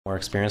more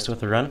experienced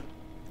with the run.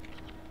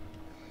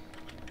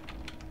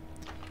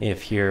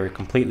 If you're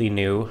completely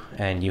new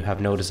and you have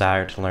no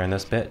desire to learn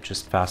this bit,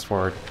 just fast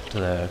forward to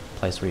the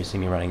place where you see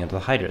me running into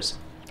the Hydras.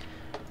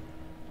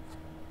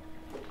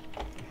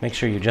 Make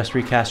sure you just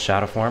recast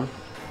Shadow Form.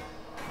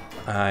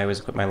 I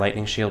always equip my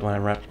Lightning Shield when I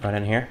run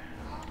in here.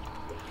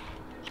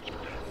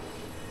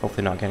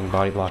 Hopefully not getting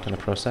body blocked in the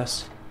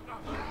process.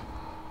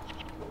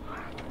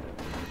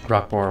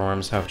 Rock borer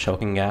worms have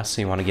choking gas,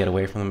 so you want to get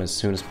away from them as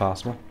soon as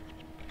possible.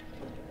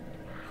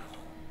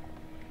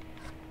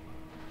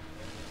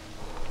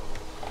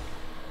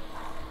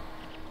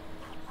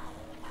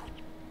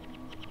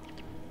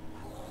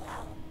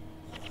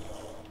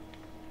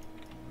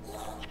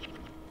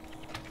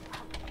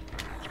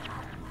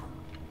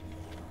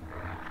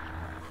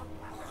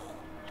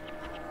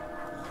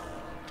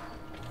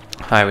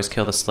 I always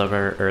kill the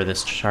sliver, or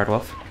this shard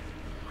wolf.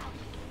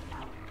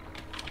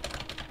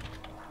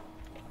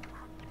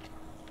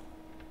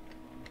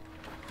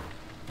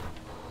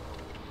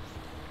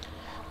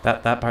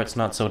 That part's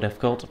not so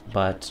difficult,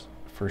 but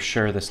for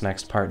sure this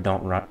next part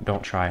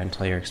don't try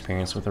until you're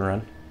experienced with the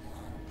run.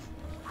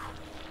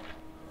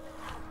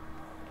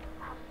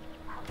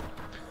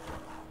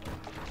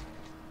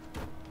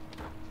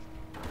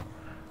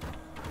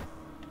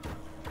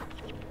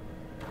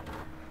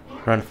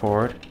 Run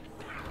forward.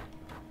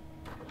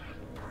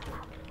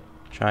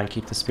 Try and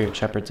keep the Spirit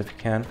Shepherds if you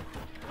can.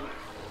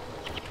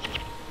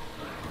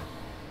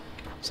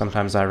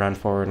 Sometimes I run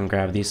forward and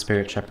grab these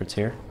Spirit Shepherds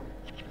here.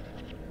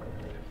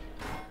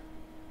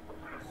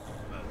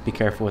 Be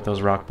careful with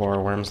those rock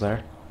borer worms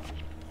there.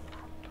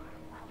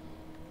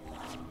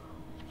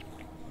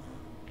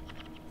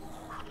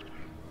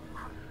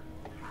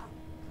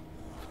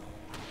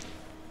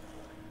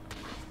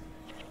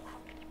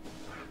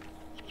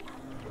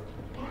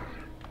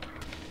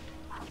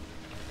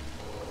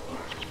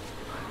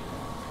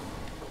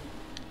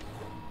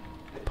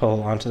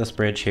 Pull onto this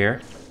bridge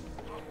here.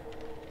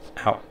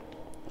 Ow.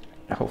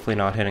 Hopefully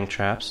not hitting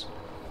traps.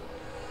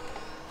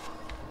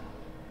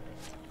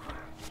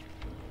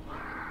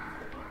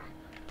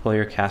 Pull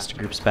your caster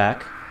groups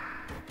back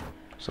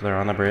so they're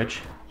on the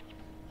bridge.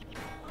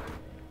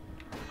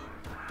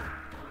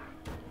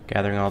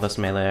 Gathering all this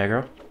melee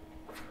aggro.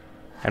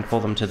 And pull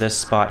them to this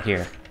spot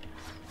here.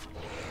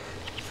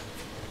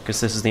 Because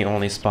this is the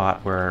only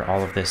spot where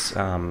all of this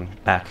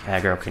back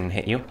aggro can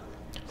hit you.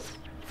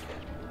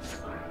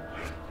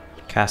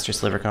 Cast your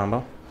sliver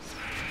combo.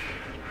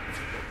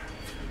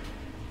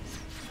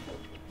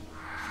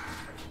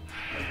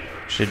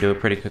 Should do a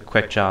pretty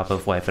quick job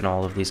of wiping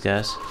all of these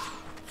guys.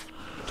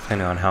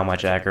 Depending on how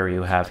much aggro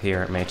you have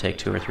here, it may take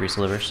 2 or 3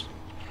 slivers.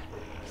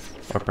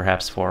 Or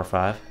perhaps 4 or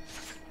 5.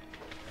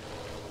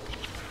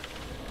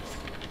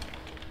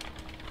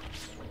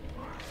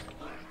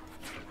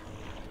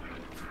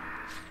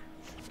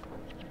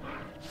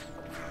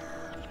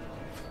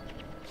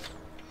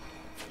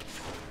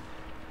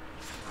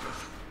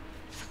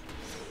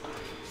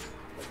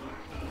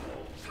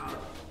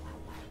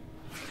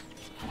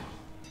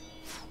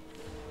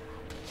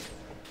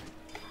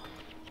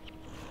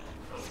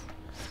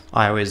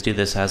 I always do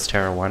this as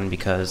Terra 1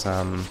 because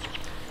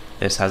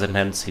this has a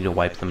tendency to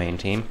wipe the main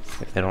team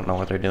if they don't know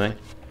what they're doing.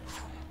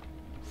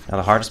 Now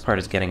the hardest part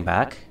is getting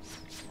back,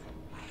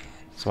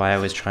 so I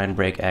always try and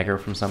break aggro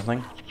from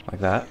something, like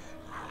that.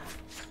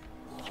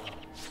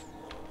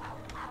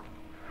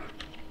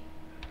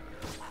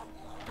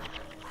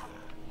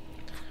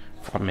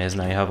 Problem is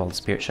now you have all the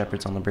Spirit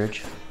Shepherds on the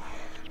bridge.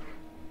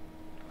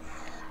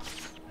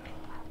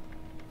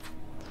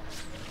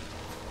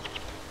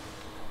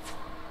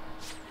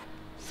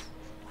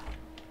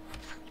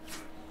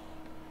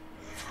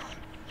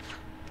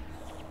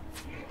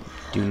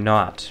 Do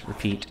not,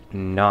 repeat,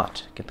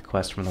 not get the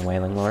quest from the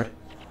Wailing Lord.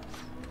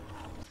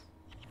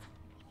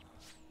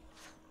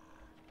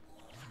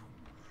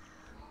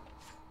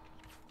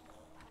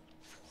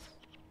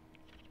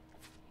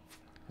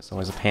 It's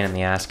always a pain in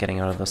the ass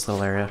getting out of this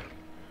little area.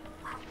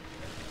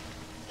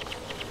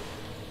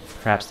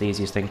 Perhaps the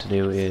easiest thing to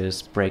do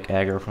is break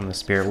aggro from the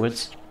Spirit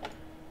Woods.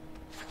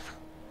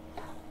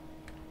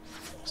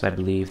 Because I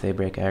believe they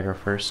break aggro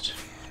first.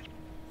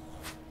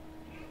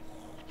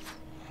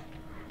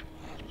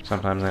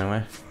 Sometimes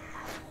anyway.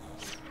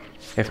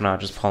 If not,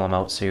 just pull them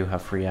out so you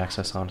have free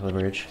access onto the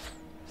bridge.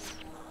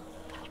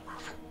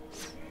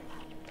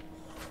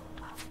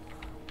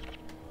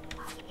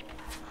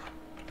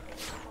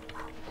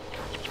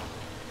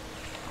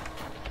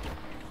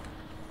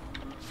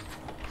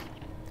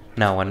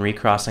 Now, when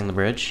recrossing the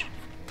bridge,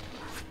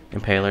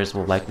 Impalers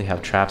will likely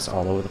have traps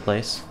all over the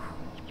place,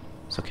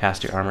 so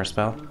cast your armor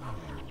spell.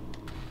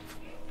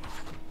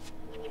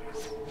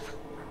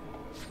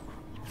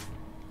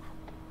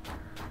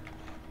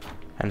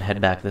 And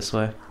head back this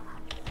way.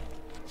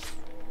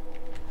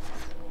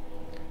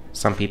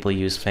 Some people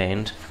use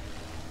Feigned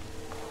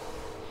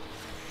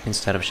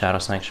instead of Shadow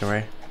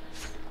Sanctuary.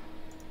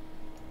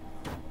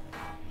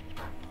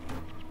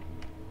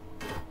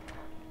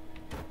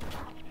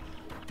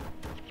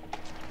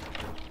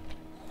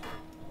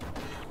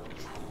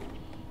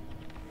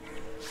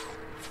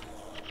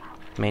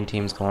 Main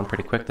team's going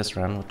pretty quick this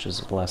run, which is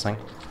a blessing.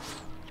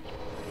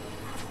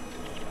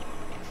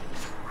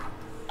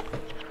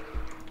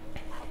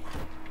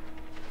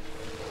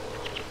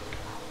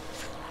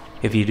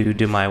 If you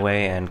do my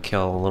way and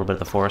kill a little bit of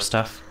the forest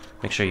stuff,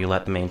 make sure you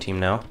let the main team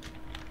know.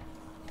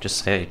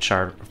 Just say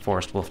Shard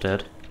Forest Wolf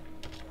did.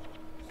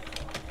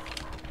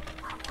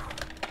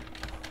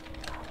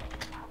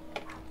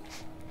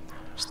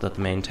 So that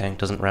the main tank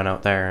doesn't run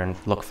out there and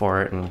look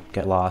for it and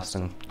get lost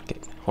and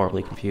get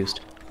horribly confused.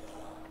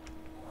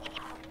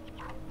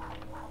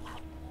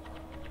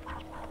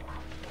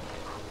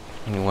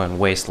 You went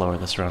way slower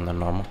this run than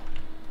normal.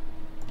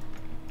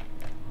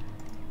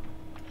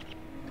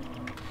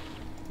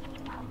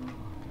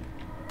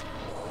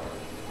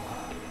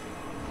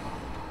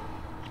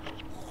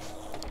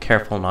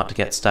 Careful not to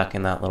get stuck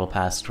in that little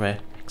passageway,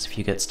 because if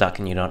you get stuck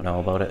and you don't know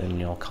about it, and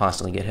you'll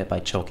constantly get hit by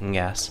choking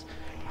gas,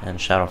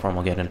 and Shadow Form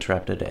will get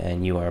interrupted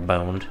and you are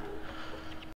boned.